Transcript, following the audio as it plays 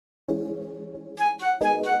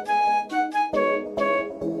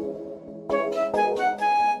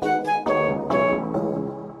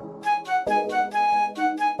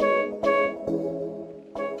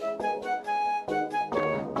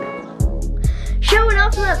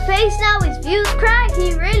off my face now, his views crack.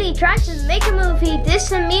 He really tried to make a move. He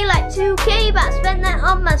dissed me like 2K, but I spent that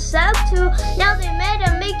on myself too. Now they made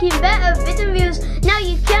I'm making better vids and views. Now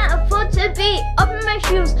you can't afford to be up in my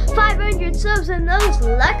shoes. 500 subs and those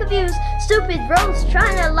lack of views. Stupid roles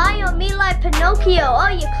trying to lie on me like Pinocchio.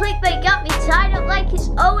 All your clickbait got me tied up like it's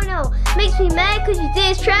O&O. Makes me mad cause you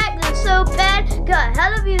diss track that's so bad. Got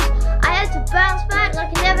hell of views. I had to bounce back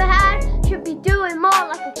like I never had. Should be doing more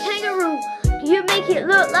like a kangaroo. You make it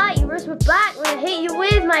look like you rust my back when I hit you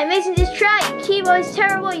with my amazing diss track. Your keyboard's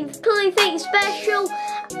terrible, you clearly think you're special,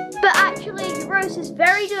 but actually your roast is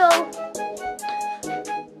very dull.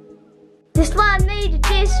 This lad made a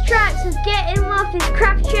diss track, so get him off his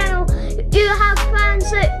crap channel. You have fans,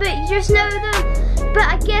 but you just know them. But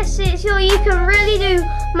I guess it's all you can really do.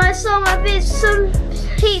 My soul, my vids, some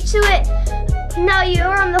heat to it. Now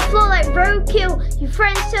you're on the floor like roadkill. Your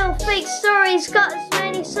friends tell fake stories, got as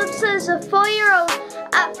many subs as a 4-year-old.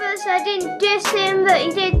 At first I didn't diss him, but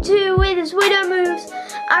he did too with his widow moves.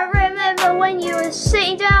 I remember when you were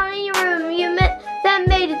sitting down in your room, you then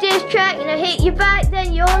made a diss track and I hit you back,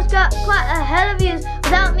 then yours got quite a hell of views.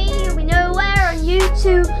 Without me you'll be nowhere on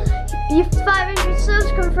YouTube. Your 500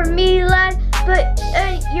 subs come from me, lad, but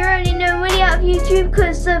you're earning no money out of YouTube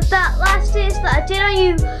because of that last diss that I did on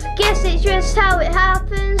you. Guess it's just how it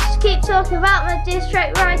happens. Just keep talking about my diss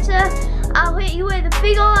track writer. I'll hit you with a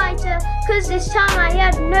big ol' lighter, cause this time I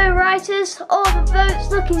had no writers. All the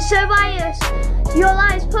votes looking so biased. Your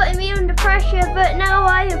lies putting me under pressure, but now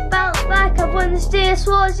I have bounced back. I've won this diss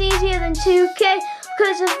wars easier than 2K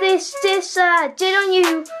because of this diss I did on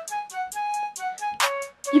you.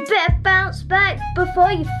 You better bounce back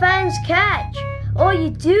before your fans catch. All you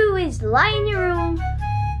do is lie in your room.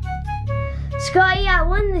 Scotty, I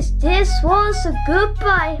won this diss war, so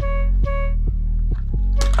goodbye.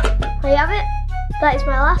 There you have it. That is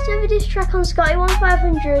my last ever diss track on Scotty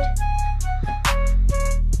 1500.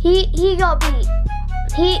 He got beat.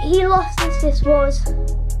 He lost this diss wars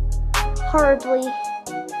horribly.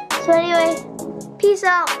 So anyway, peace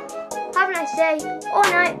out. Have a nice day or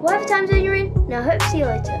night, whatever time zone you're in, and I hope to see you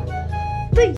later.